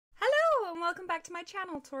welcome back to my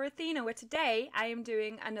channel, TorAthena, where today I am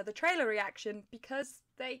doing another trailer reaction because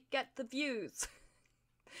they get the views.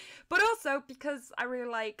 But also because I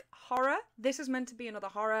really like horror. This is meant to be another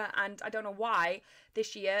horror, and I don't know why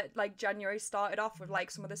this year, like January started off with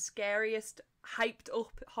like some of the scariest hyped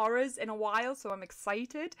up horrors in a while, so I'm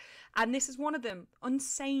excited. And this is one of them,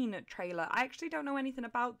 UNSANE trailer. I actually don't know anything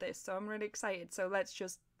about this, so I'm really excited. So let's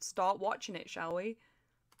just start watching it, shall we?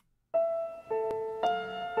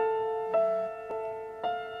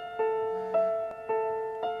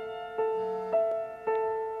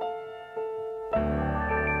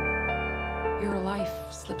 Your life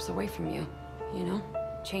slips away from you, you know?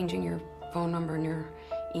 Changing your phone number and your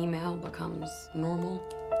email becomes normal.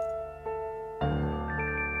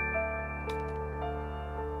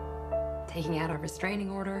 Taking out a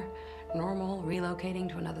restraining order, normal. Relocating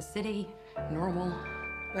to another city, normal.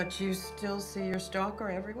 But you still see your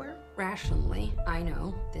stalker everywhere? Rationally, I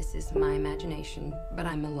know this is my imagination, but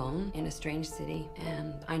I'm alone in a strange city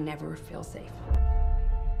and I never feel safe.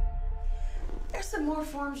 There's some more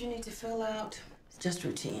forms you need to fill out. It's just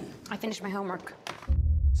routine. I finished my homework.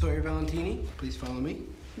 Sawyer Valentini, please follow me.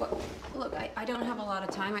 Well, look, I don't have a lot of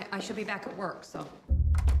time. I should be back at work, so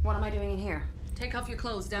what am I doing in here? Take off your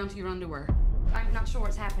clothes down to your underwear. I'm not sure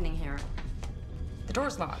what's happening here. The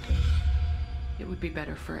door's locked. It would be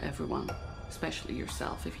better for everyone, especially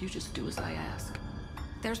yourself, if you just do as I ask.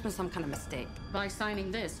 There's been some kind of mistake. By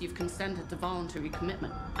signing this, you've consented to voluntary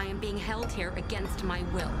commitment. I am being held here against my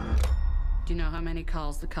will. Do you know how many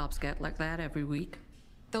calls the cops get like that every week?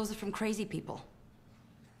 Those are from crazy people.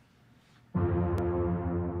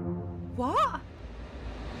 What?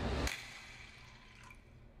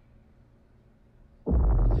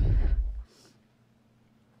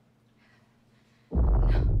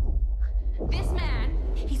 This man,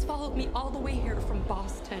 he's followed me all the way here from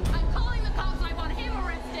Boston. I'm calling the cops and I want him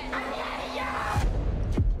arrested!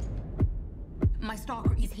 My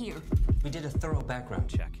stalker is here. We did a thorough background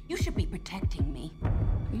check. You should be protecting me.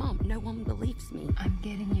 Mom, no one believes me. I'm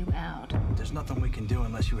getting you out. There's nothing we can do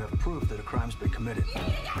unless you have proof that a crime's been committed. I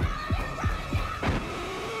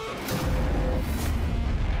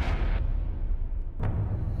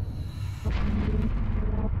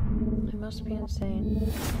must be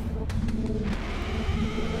insane.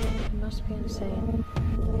 I must be insane.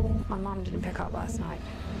 My mom didn't pick up last night.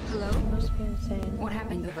 Hello? I must be insane. What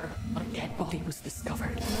happened to her? A dead body was discovered.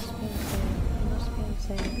 I must be insane. I must be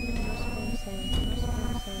insane. I must be insane.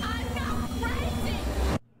 I must be insane. I'm not crazy!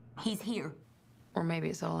 He's here. Or maybe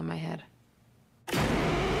it's all in my head.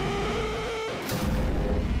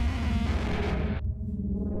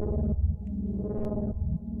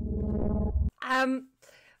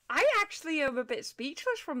 I actually am a bit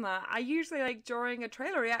speechless from that. I usually, like, during a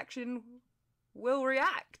trailer reaction, will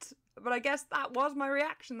react. But I guess that was my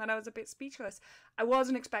reaction, that I was a bit speechless. I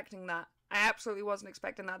wasn't expecting that. I absolutely wasn't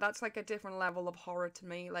expecting that. That's like a different level of horror to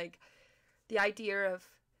me. Like, the idea of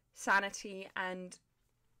sanity and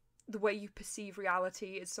the way you perceive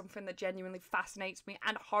reality is something that genuinely fascinates me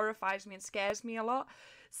and horrifies me and scares me a lot.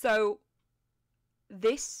 So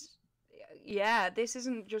this, yeah, this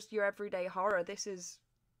isn't just your everyday horror. This is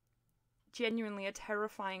genuinely a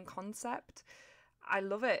terrifying concept. I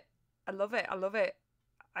love it. I love it. I love it.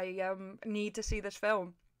 I need to see this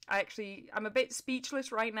film. I'm a bit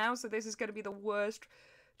speechless right now, so this is going to be the worst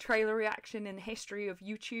trailer reaction in history of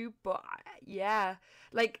YouTube. But yeah,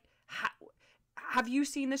 like, have you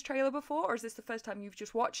seen this trailer before, or is this the first time you've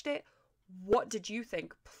just watched it? What did you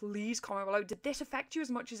think? Please comment below. Did this affect you as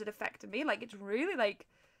much as it affected me? Like, it's really, like,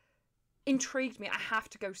 intrigued me. I have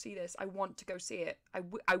to go see this. I want to go see it.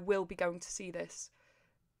 I will be going to see this.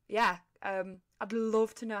 Yeah, I'd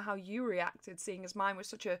love to know how you reacted, seeing as mine was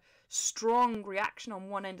such a strong reaction on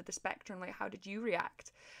one end of the spectrum. Like, how did you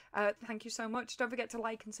react? Thank you so much. Don't forget to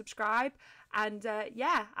like and subscribe. And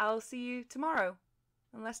yeah, I'll see you tomorrow.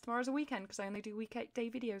 Unless tomorrow's a weekend, because I only do weekday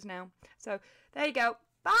videos now. So there you go.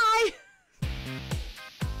 Bye!